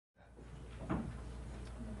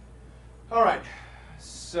All right,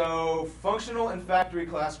 so functional and factory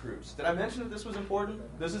class groups. Did I mention that this was important?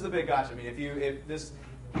 This is the big gotcha. I mean, if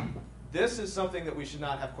this is something that we should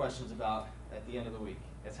not have questions about at the end of the week.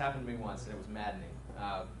 It's happened to me once, and it was maddening.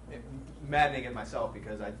 Maddening in myself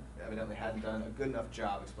because I evidently hadn't done a good enough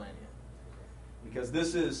job explaining it. Because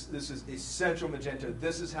this is essential Magento.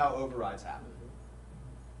 This is how overrides happen.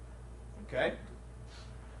 Okay?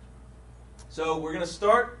 So we're going to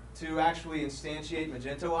start to actually instantiate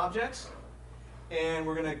Magento objects, and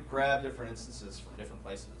we're going to grab different instances from different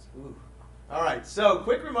places. Ooh. All right, so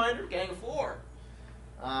quick reminder, gang of four.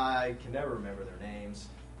 I can never remember their names.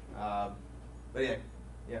 But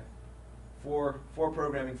yeah. Four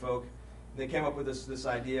programming folk. They came up with this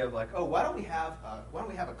idea of like, oh, why don't we have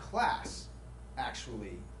a class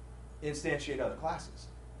actually instantiate other classes?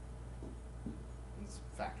 It's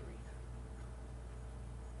factory.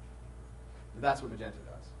 That's what Magento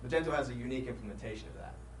does. Magento has a unique implementation of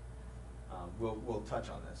that. We'll touch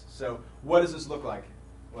on this. So what does this look like?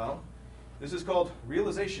 Well, this is called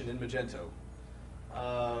realization in Magento.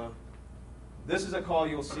 This is a call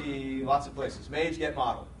you'll see lots of places. Mage get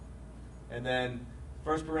model. And then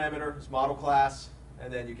first parameter is model class,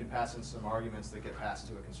 and then you can pass in some arguments that get passed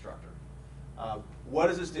to a constructor. What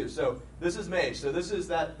does this do? So this is Mage. So this is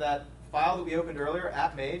that file that we opened earlier,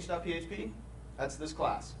 appmage.php. That's this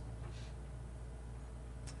class.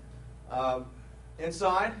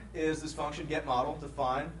 Inside is this function getModel,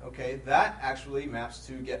 define. Okay, that actually maps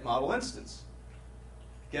to getModelInstance.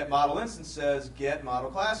 GetModelInstance says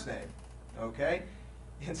getModelClassName. Okay,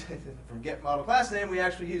 from getModelClassName we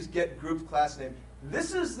actually use getGroupClassName.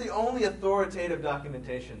 This is the only authoritative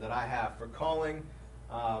documentation that I have for calling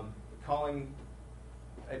a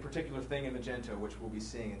particular thing in Magento, which we'll be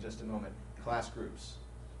seeing in just a moment, class groups.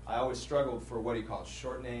 I always struggled for what do you call it,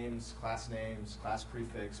 short names, class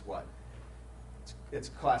prefix, what? It's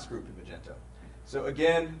class group in Magento. So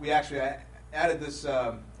again, we actually added this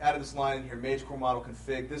line in here, Mage core model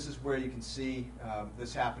config. This is where you can see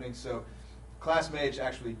this happening. So class Mage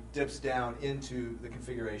actually dips down into the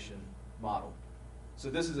configuration model. So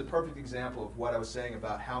this is a perfect example of what I was saying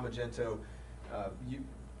about how Magento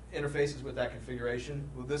interfaces with that configuration.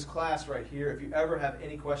 With this class right here, if you ever have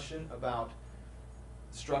any question about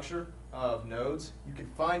structure of nodes, you can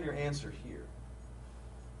find your answer here.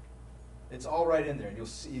 It's all right in there, and you'll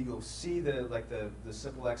see the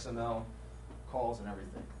simple XML calls and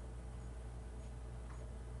everything.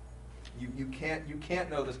 You can't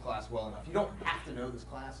know this class well enough. You don't have to know this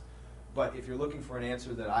class, but if you're looking for an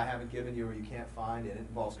answer that I haven't given you or you can't find and it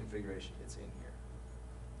involves configuration, it's in here.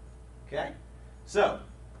 Okay? So,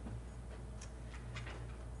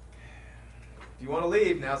 if you want to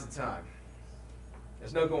leave, now's the time.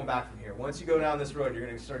 There's no going back from here. Once you go down this road, you're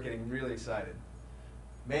going to start getting really excited.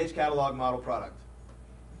 Mage catalog model product.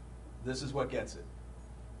 This is what gets it.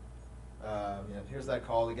 Here's that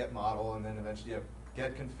call to get model, and then eventually you have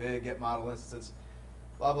get config, get model instance,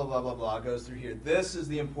 blah, blah, blah, blah, blah. It goes through here. This is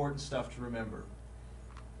the important stuff to remember.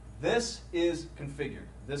 This is configured.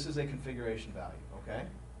 This is a configuration value, okay?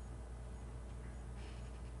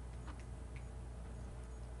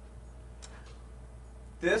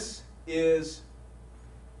 This is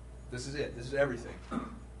it. This is everything.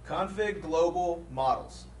 Config global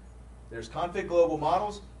models. There's config global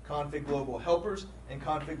models, config global helpers, and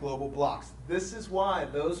config global blocks. This is why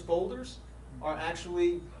those folders are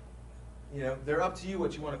actually, they're up to you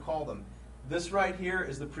what you want to call them. This right here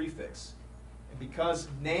is the prefix. And because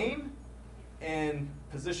name and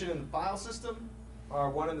position in the file system are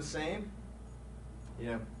one and the same,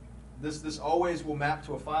 this always will map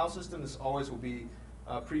to a file system. This always will be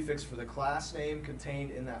a prefix for the class name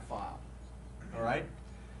contained in that file. All right?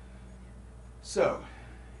 So,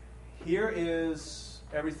 here is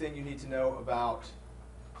everything you need to know about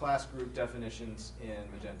class group definitions in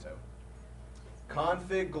Magento.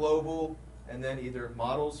 Config global, and then either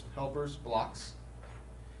models, helpers, blocks.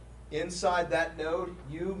 Inside that node,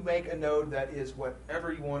 you make a node that is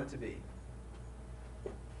whatever you want it to be.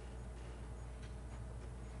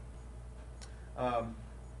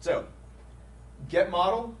 So,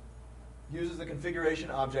 getModel uses the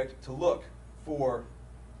configuration object to look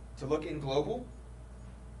in global,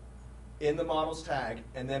 in the models tag,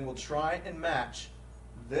 and then we'll try and match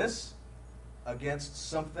this against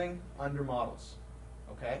something under models.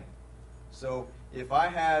 Okay? So if I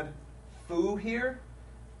had foo here,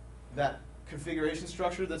 that configuration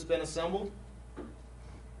structure that's been assembled,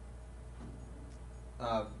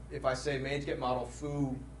 if I say mage get model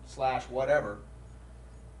foo / whatever,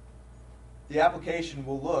 the application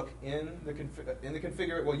will look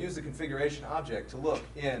will use the configuration object to look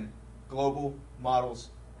in global models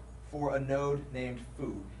for a node named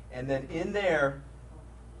foo. And then in there,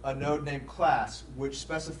 a node named class, which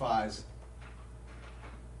specifies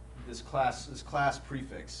this class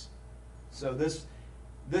prefix. So this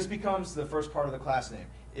becomes the first part of the class name.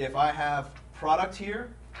 If I have product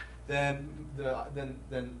here, then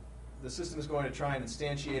the system is going to try and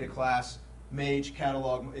instantiate a class, Mage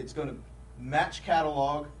catalog. It's going to match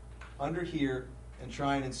catalog under here and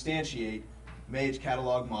try and instantiate Mage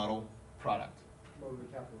catalog model product. With a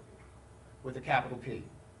capital P. With a capital P.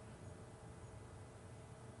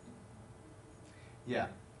 Yeah.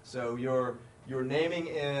 So your naming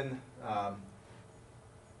in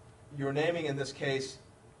this case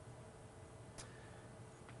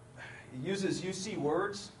uses UC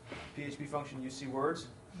words, PHP function UC words,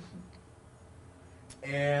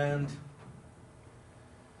 and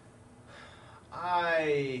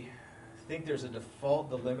I think there's a default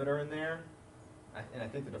delimiter in there, and I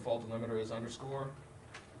think the default delimiter is underscore.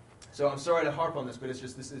 So I'm sorry to harp on this, but it's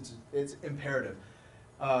just it's imperative.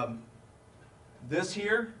 This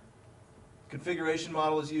here, configuration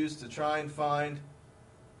model is used to try and find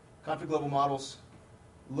config level models.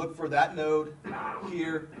 Look for that node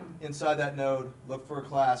here, inside that node, look for a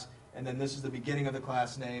class, and then this is the beginning of the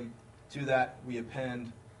class name. To that, we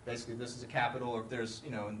append, basically this is a capital, or if there's,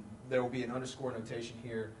 and there will be an underscore notation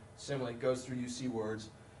here. Similarly, it goes through UC words.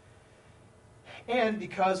 And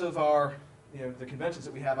because of our, the conventions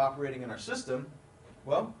that we have operating in our system,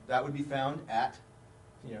 well, that would be found at,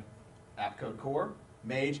 app code core,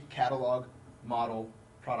 Mage, catalog, model,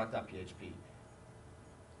 product.php.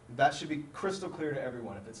 That should be crystal clear to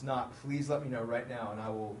everyone. If it's not, please let me know right now, and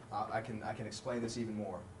I can explain this even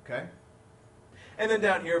more. Okay? And then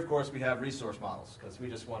down here, of course, we have resource models, because we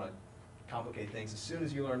just want to complicate things. As soon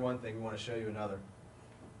as you learn one thing, we want to show you another.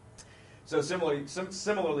 So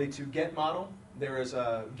similarly to get model, there is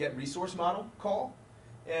a get resource model call,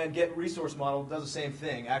 and get resource model does the same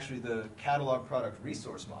thing. Actually, the catalog product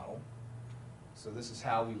resource model. So this is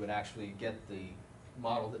how we would actually get the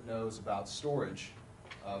model that knows about storage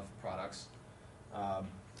of products.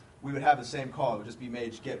 We would have the same call. It would just be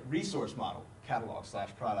Mage get resource model catalog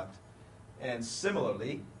 / product. And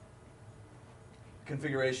similarly,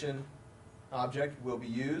 configuration object will be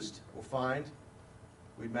used. We'll find.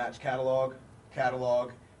 We'd match catalog,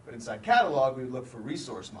 but inside catalog we would look for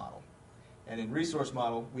resource model. And in resource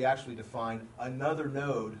model, we actually define another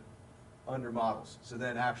node under models. So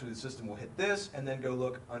then actually the system will hit this and then go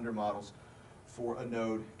look under models for a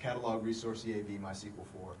node, catalog resource EAV MySQL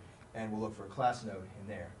 4, and we'll look for a class node in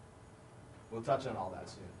there. We'll touch on all that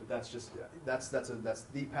soon, but that's just that's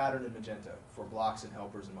the pattern in Magento for blocks and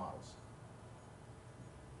helpers and models.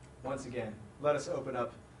 Once again, let us open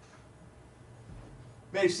up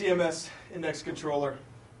Magento CMS index controller,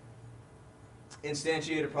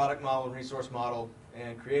 instantiate a product model and resource model,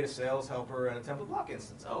 and create a sales helper and a template block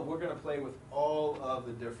instance. Oh, we're going to play with all of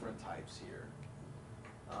the different types here.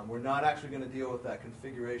 We're not actually going to deal with that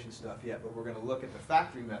configuration stuff yet, but we're going to look at the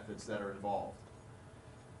factory methods that are involved.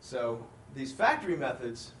 So these factory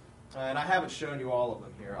methods, and I haven't shown you all of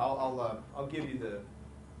them here. I'll give you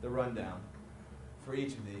the rundown for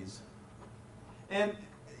each of these. And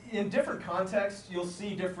in different contexts, you'll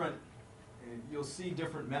see different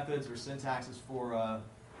methods or syntaxes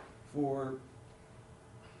for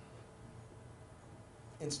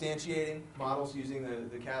instantiating models using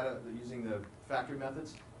using the factory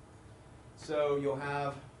methods. So you'll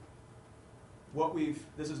have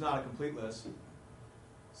this is not a complete list.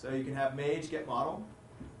 So you can have Mage get model,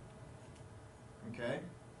 okay,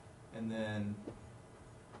 and then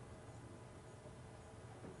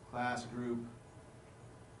class group,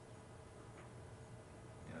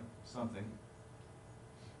 something.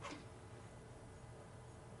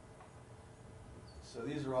 So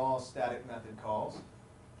these are all static method calls,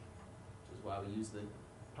 which is why we use the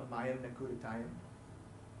Hamayim Nakudatayim.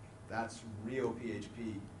 That's real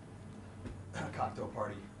PHP cocktail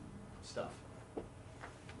party stuff.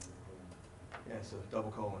 Yeah, so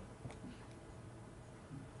double colon.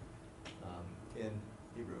 In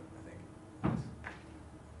Hebrew, I think.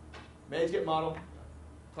 Mage get model,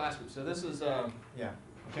 class group. So this is,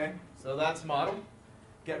 okay. So that's model.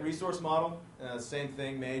 Get resource model, same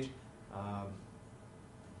thing, Mage.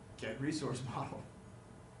 Get resource model.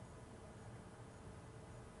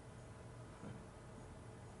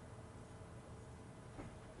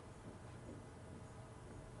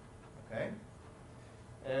 Okay.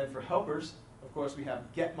 And for helpers, of course, we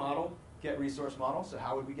have get model, get resource model. So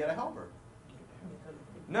how would we get a helper?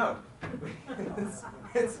 No.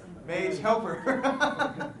 it's Mage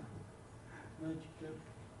helper.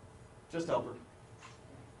 Just helper.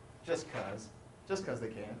 Just cause they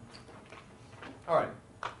can. All right.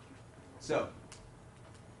 So,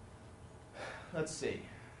 let's see,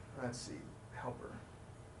 helper.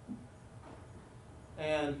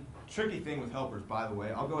 And tricky thing with helpers, by the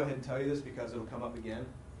way, I'll go ahead and tell you this because it'll come up again.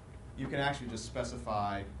 You can actually just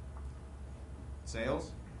specify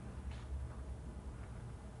sales.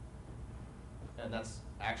 And that's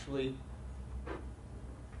actually,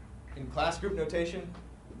 in class group notation,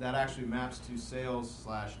 that actually maps to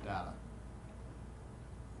sales/data.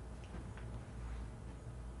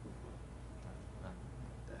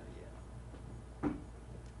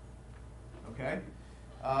 Okay?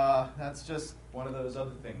 That's just one of those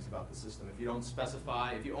other things about the system. If you don't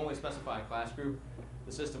specify, if you only specify a class group,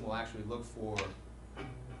 the system will actually look for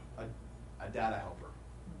a data helper.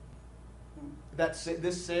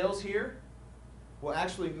 This sales here will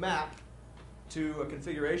actually map to a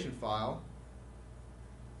configuration file,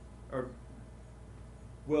 or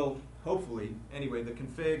will hopefully, anyway, the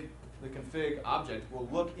config object will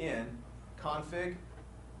look in config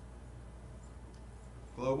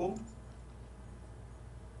global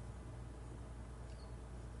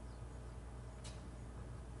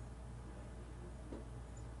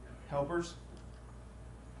helpers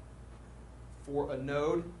for a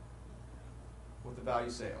node with the value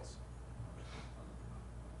sales.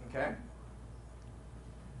 Okay?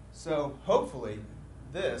 So hopefully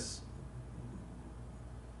this,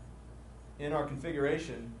 in our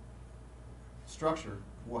configuration structure,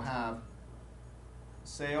 will have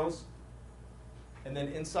sales, and then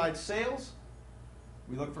inside sales,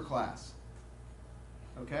 we look for class.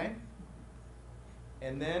 Okay?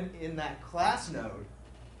 And then in that class node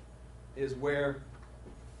is where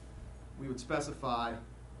we would specify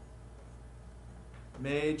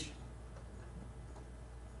Mage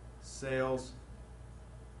sales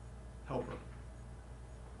helper.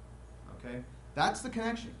 Okay? That's the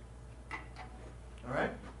connection. All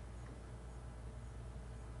right?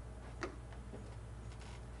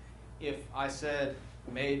 If I said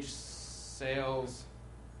Mage sales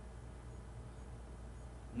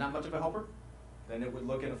not much of a helper, then it would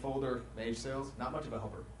look in a folder, Mage sales, not much of a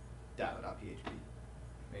helper, data.php.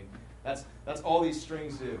 I mean, that's all these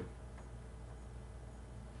strings do.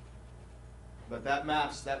 But that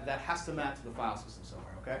maps, that has to map to the file system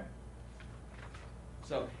somewhere, okay?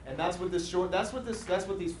 So, and that's what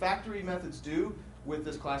these factory methods do with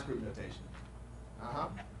this class group notation. Uh-huh.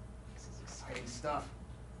 This is exciting stuff.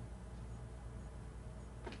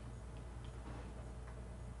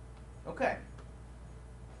 Okay.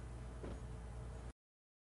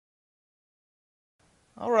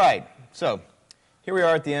 All right. So, here we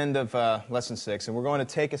are at the end of lesson 6, and we're going to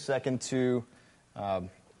take a second to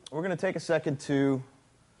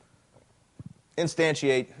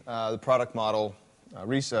instantiate the product model,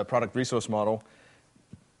 product resource model,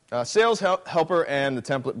 sales helper, and the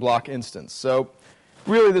template block instance. So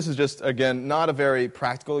really this is just, again, not a very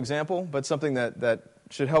practical example, but something that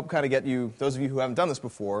should help kind of get you, those of you who haven't done this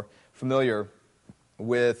before, familiar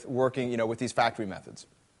with working with these factory methods.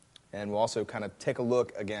 And we'll also kind of take a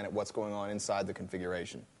look, again, at what's going on inside the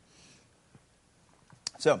configuration.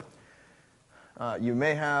 So you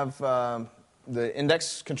may have the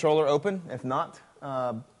index controller open. If not,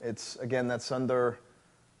 it's, again, that's under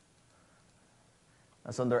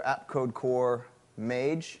App Code Core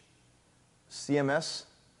Mage CMS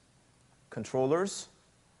controllers,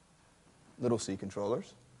 little c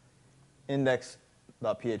controllers,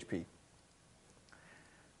 index.php.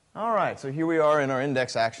 All right, so here we are in our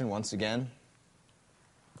index action once again.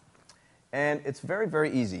 And it's very,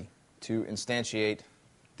 very easy to instantiate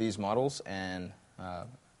these models and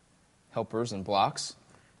helpers and blocks.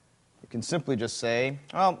 You can simply just say,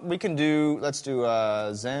 well, let's do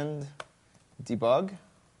Zend debug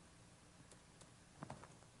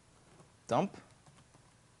dump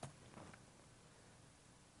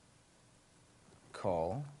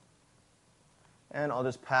call, and I'll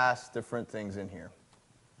just pass different things in here.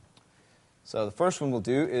 So the first one we'll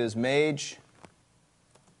do is Mage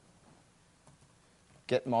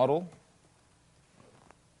get model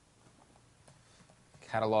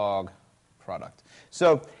catalog product.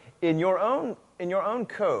 So in your own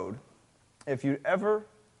code, if you ever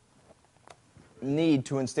need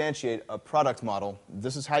to instantiate a product model,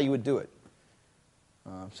 this is how you would do it.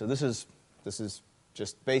 So this is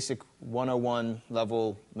just basic 101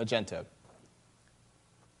 level Magento.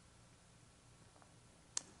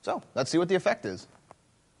 So let's see what the effect is.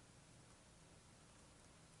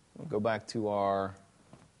 We'll go back to our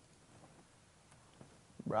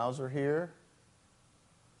browser here.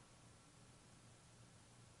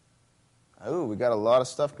 Oh, we got a lot of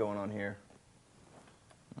stuff going on here.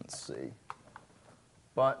 Let's see.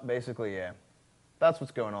 But basically, yeah, that's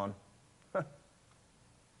what's going on.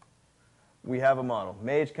 we have a model.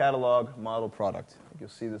 Mage catalog model product. You'll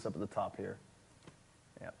see this up at the top here.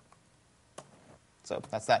 Yeah. So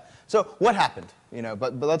that's that. So what happened?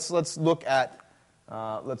 But let's look at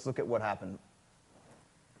what happened.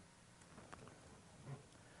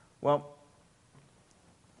 Well,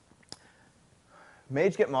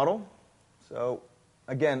 Mage get model. So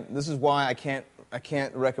again, this is why I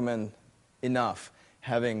can't recommend enough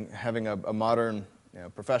having a modern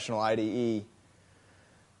professional IDE,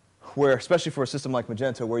 where, especially for a system like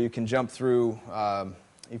Magento, where you can jump through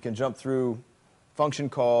function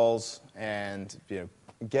calls and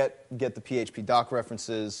get the PHP doc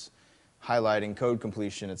references, highlighting code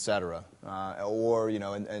completion, etc.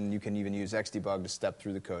 And you can even use Xdebug to step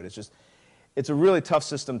through the code. It's a really tough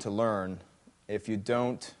system to learn if you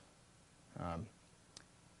don't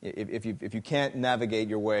if you can't navigate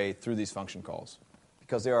your way through these function calls,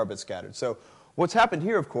 because they are a bit scattered. So what's happened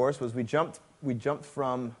here, of course, was we jumped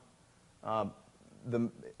from the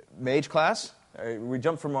Mage class. We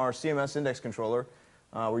jumped from our CMS index controller.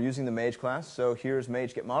 We're using the Mage class. So here's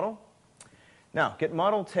Mage get model. Now, get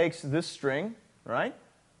model takes this string, right?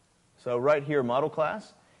 So right here, model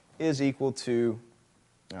class is equal to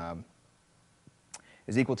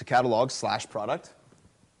catalog / product.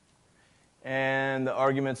 And the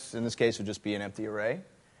arguments, in this case, would just be an empty array.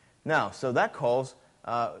 Now, so that calls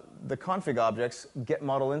the config object's get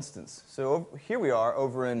model instance. So here we are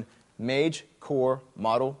over in Mage core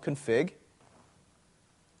model config,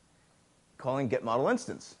 calling get model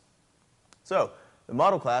instance. So the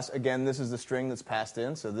model class, again, this is the string that's passed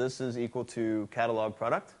in. So this is equal to catalog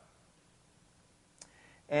product.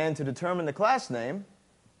 And to determine the class name,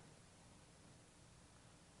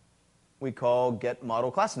 we call get model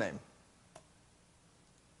class name.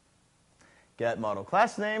 Get model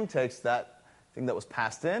class name takes that thing that was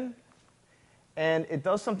passed in, and it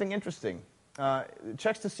does something interesting. It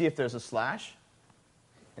checks to see if there's a slash,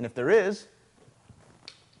 and if there is,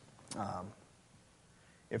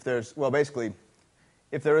 if there is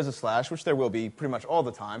a slash, which there will be pretty much all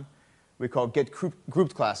the time, we call get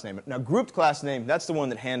grouped class name. Now, grouped class name, that's the one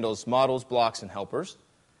that handles models, blocks, and helpers,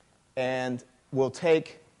 and we'll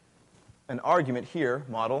take an argument here,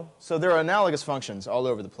 model. So there are analogous functions all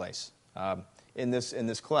over the place in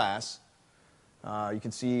this class. You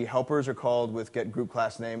can see helpers are called with get group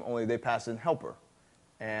class name, only they pass in helper.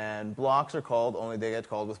 And blocks are called, only they get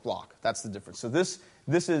called with block. That's the difference. So this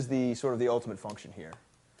is the sort of the ultimate function here.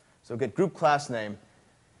 So get group class name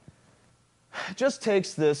just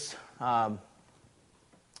takes this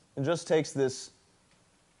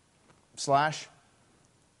slash,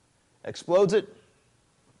 explodes it,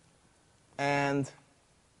 and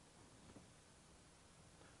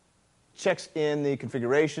checks in the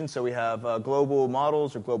configuration. So we have global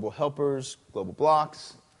models or global helpers, global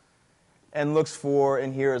blocks, and looks for,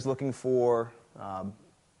 in here is looking for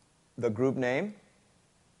the group name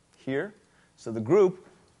here. So the group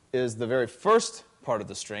is the very first part of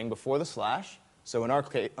the string before the slash. So in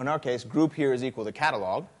our case, group here is equal to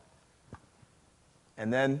catalog.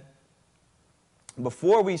 And then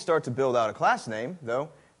before we start to build out a class name, though,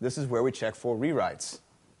 this is where we check for rewrites.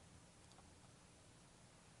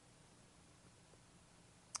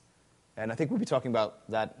 And I think we'll be talking about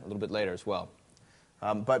that a little bit later as well.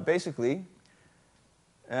 But basically,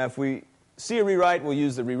 if we see a rewrite, we'll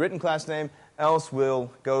use the rewritten class name. Else,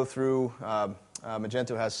 we'll go through,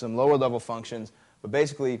 Magento has some lower level functions. But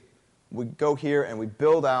basically, we go here and we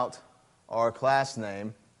build out our class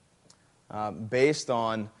name based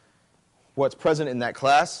on what's present in that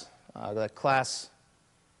class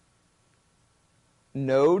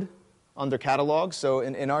node under catalog. So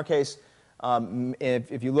in our case,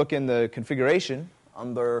 if you look in the configuration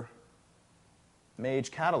under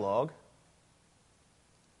Mage catalog,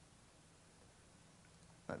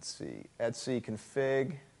 let's see, etc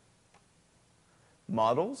config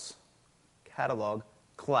models catalog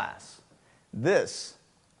class. This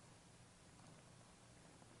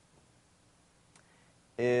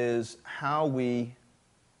is how we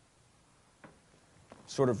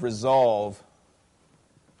sort of resolve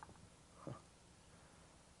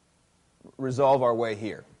our way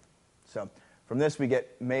here. So from this, we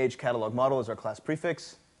get Mage catalog model as our class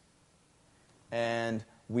prefix, and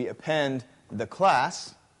we append the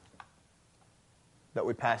class that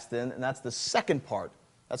we passed in, and that's the second part.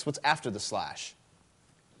 That's what's after the slash.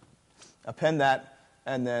 Append that,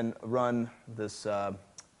 and then run this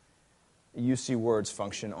UCWords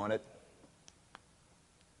function on it,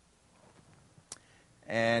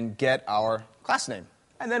 and get our class name.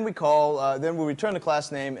 And then we call, then we'll return the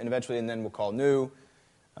class name, and eventually, and then we'll call new,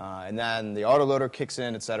 and then the autoloader kicks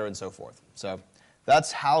in, et cetera, and so forth. So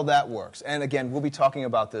That's how that works. And again, we'll be talking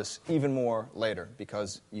about this even more later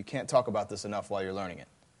because you can't talk about this enough while you're learning it.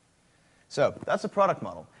 So that's the product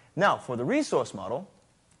model. Now, for the resource model,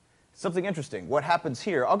 something interesting. What happens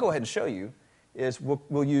here, I'll go ahead and show you, is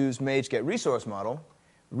we'll use Mage get resource model.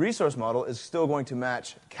 Resource model is still going to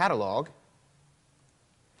match catalog,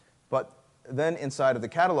 but then inside of the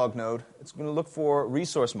catalog node, it's going to look for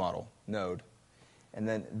resource model node. And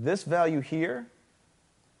then this value here,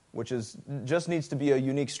 which just needs to be a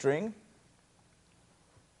unique string,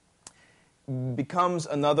 becomes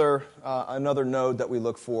another node that we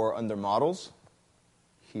look for under models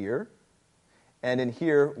here. And in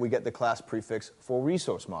here, we get the class prefix for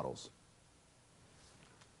resource models.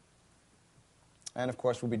 And of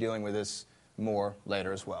course, we'll be dealing with this more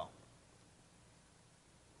later as well.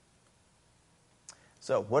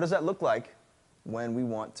 So what does that look like when we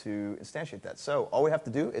want to instantiate that? So all we have to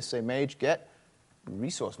do is say Mage get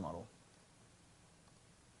resource model.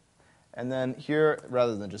 And then here,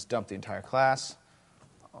 rather than just dump the entire class,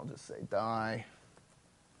 I'll just say die.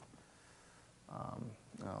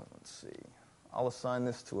 Now, let's see. I'll assign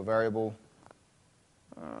this to a variable.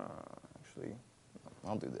 Actually,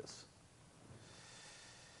 I'll do this.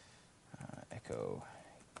 Echo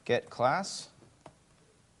get class.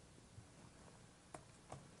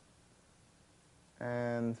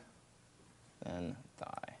 And then die.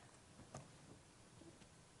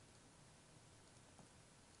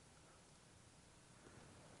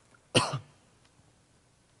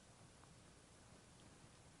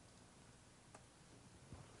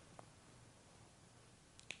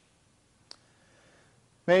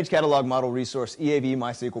 Mage catalog model resource EAV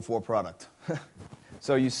MySQL4 product.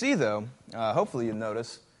 So you see, though, hopefully you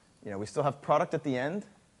notice, we still have product at the end,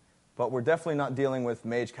 but we're definitely not dealing with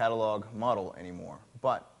Mage catalog model anymore.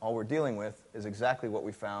 But all we're dealing with is exactly what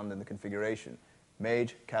we found in the configuration.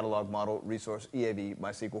 Mage catalog model resource EAV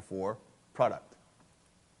MySQL4 product.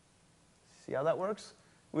 See how that works?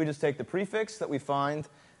 We just take the prefix that we find.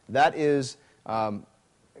 That is,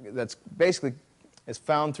 that's basically is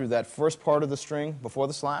found through that first part of the string before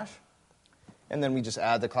the slash, and then we just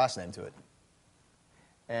add the class name to it.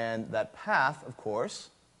 And that path, of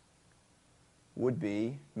course, would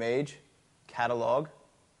be Mage catalog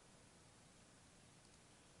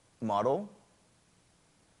model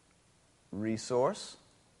resource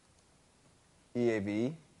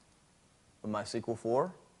EAV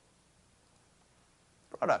MySQL4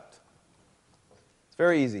 product. It's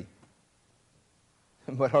very easy,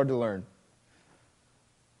 but hard to learn.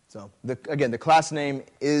 So again, the class name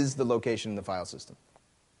is the location in the file system.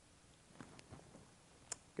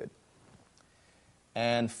 Good.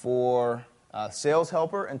 And for sales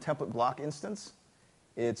helper and template block instance,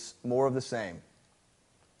 it's more of the same.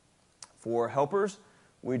 For helpers,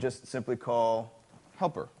 we just simply call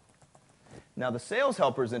helper. Now, the sales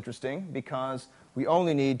helper is interesting because we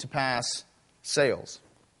only need to pass sales.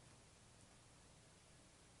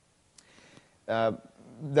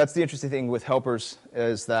 That's the interesting thing with helpers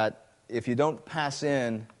is that if you don't pass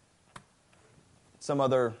in some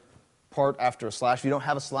other part after a slash, if you don't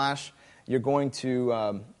have a slash, you're going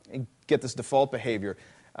to get this default behavior.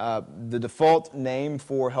 The default name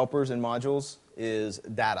for helpers and modules is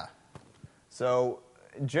data. So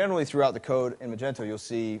generally throughout the code in Magento, you'll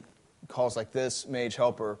see calls like this, Mage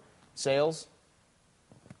helper sales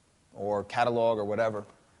or catalog or whatever.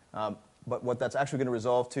 But what that's actually going to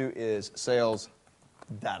resolve to is sales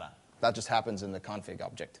data. That just happens in the config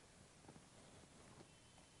object.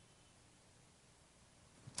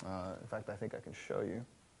 In fact, I think I can show you.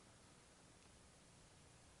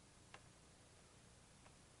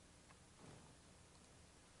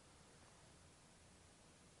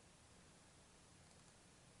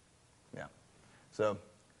 Yeah. So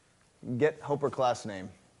get helper class name.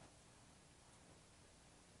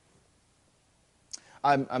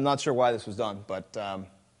 I'm not sure why this was done, but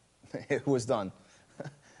it was done.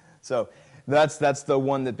 So that's the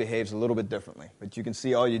one that behaves a little bit differently. But you can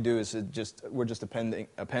see all you do is we're just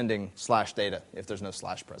appending slash data if there's no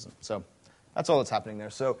slash present. So that's all that's happening there.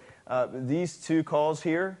 So these two calls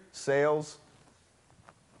here, sales,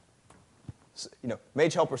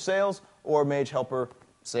 Mage helper sales or Mage helper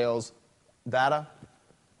sales data,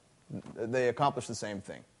 they accomplish the same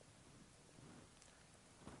thing.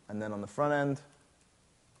 And then on the front end,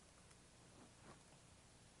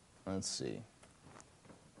 let's see.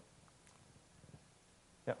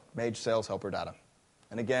 Yep, Mage sales helper data.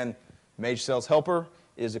 And again, Mage sales helper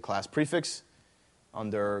is a class prefix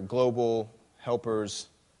under global helpers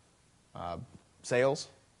sales.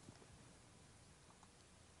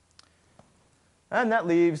 And that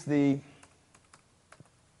leaves the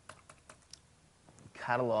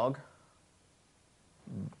catalog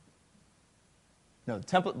No, the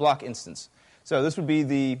template block instance. So this would be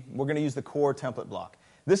we're going to use the core template block.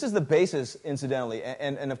 This is the basis, incidentally,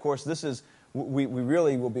 and of course this is, we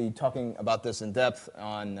really will be talking about this in depth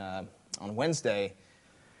on Wednesday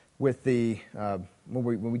with when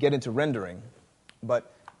we get into rendering.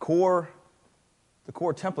 But the core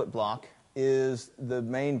template block is the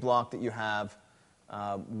main block that you have,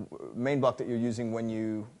 main block that you're using when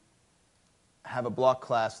you have a block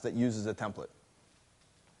class that uses a template.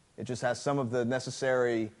 It just has some of the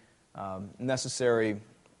necessary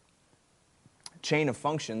chain of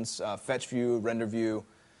functions, fetch view, render view,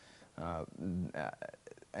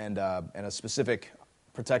 and a specific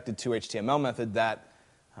protected to-HTML method that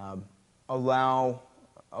allow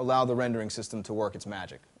the rendering system to work its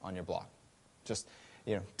magic on your block. Just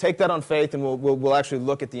take that on faith, and we'll actually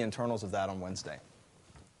look at the internals of that on Wednesday.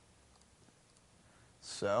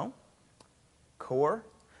 So, core.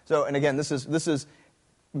 So, and again, this is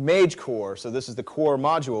Mage core. So this is the core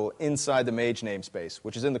module inside the Mage namespace,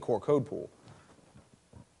 which is in the core code pool.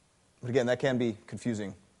 But again, that can be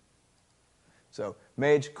confusing. So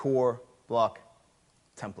Mage core block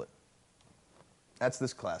template. That's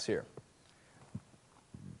this class here.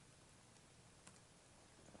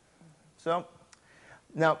 So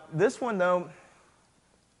now this one, though,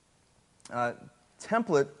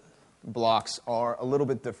 template blocks are a little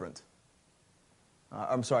bit different.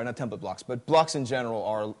 I'm sorry, not template blocks, but blocks in general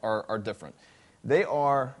are different. They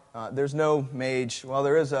are, there's no Mage, well,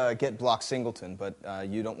 there is a get block singleton, but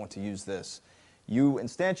you don't want to use this. You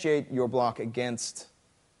instantiate your block against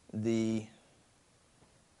the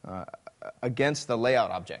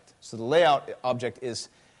layout object. So the layout object is,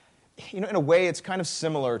 in a way, it's kind of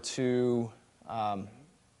similar to, I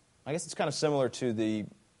guess it's kind of similar to the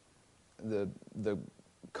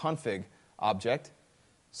config object.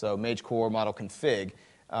 So Mage core model config,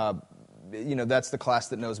 that's the class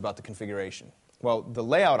that knows about the configuration. Well, the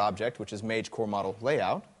layout object, which is Mage core model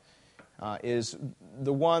layout, is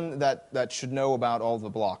the one that should know about all the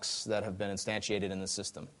blocks that have been instantiated in the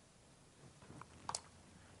system.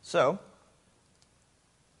 So,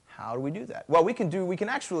 how do we do that? Well, we can do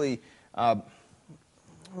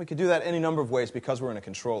that any number of ways because we're in a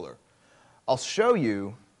controller. I'll show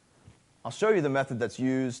you the method that's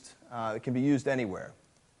used. It can be used anywhere.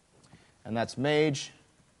 And that's Mage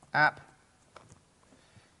app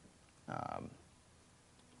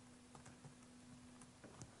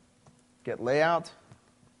get layout,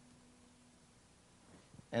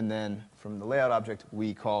 and then from the layout object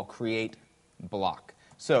we call create block.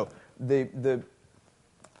 So the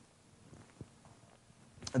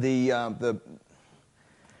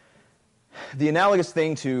analogous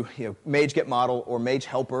thing to Mage get model or Mage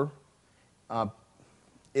helper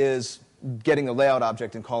is getting the layout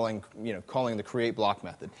object and calling the create block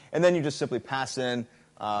method, and then you just simply pass in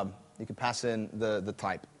the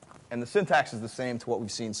type, and the syntax is the same to what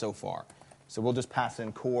we've seen so far. So we'll just pass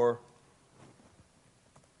in core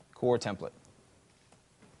template.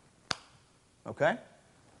 Okay.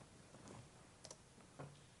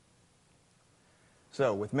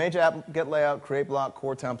 So with Mage app get layout, create block,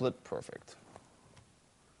 core template, perfect.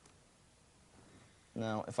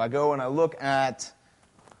 Now if I go and I look at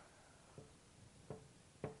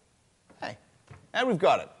and we've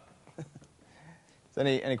got it. Is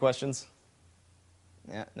any questions?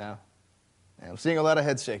 Yeah, no. Yeah, I'm seeing a lot of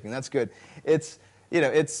heads shaking. That's good.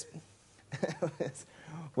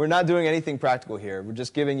 We're not doing anything practical here. We're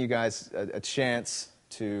just giving you guys a chance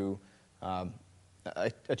to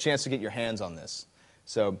get your hands on this.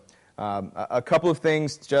 So a couple of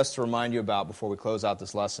things just to remind you about before we close out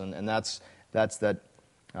this lesson, and that's that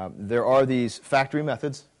there are these factory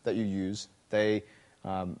methods that you use. They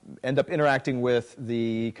end up interacting with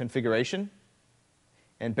the configuration,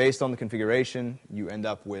 and based on the configuration, you end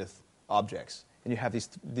up with objects. And you have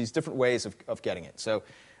these different ways of getting it. So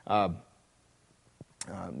the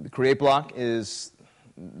create block is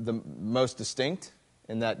the most distinct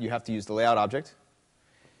in that you have to use the layout object.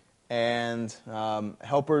 And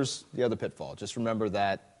helpers, the other pitfall. Just remember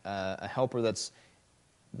that a helper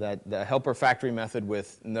the helper factory method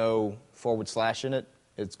with no / in it,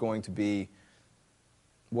 it's going to be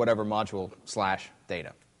whatever module /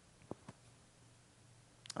 data.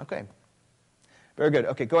 Okay. Very good.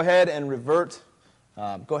 Okay, go ahead and revert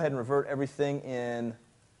everything in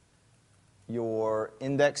your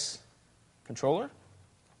index controller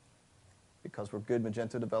because we're good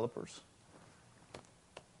Magento developers.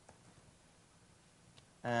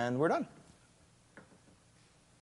 And we're done.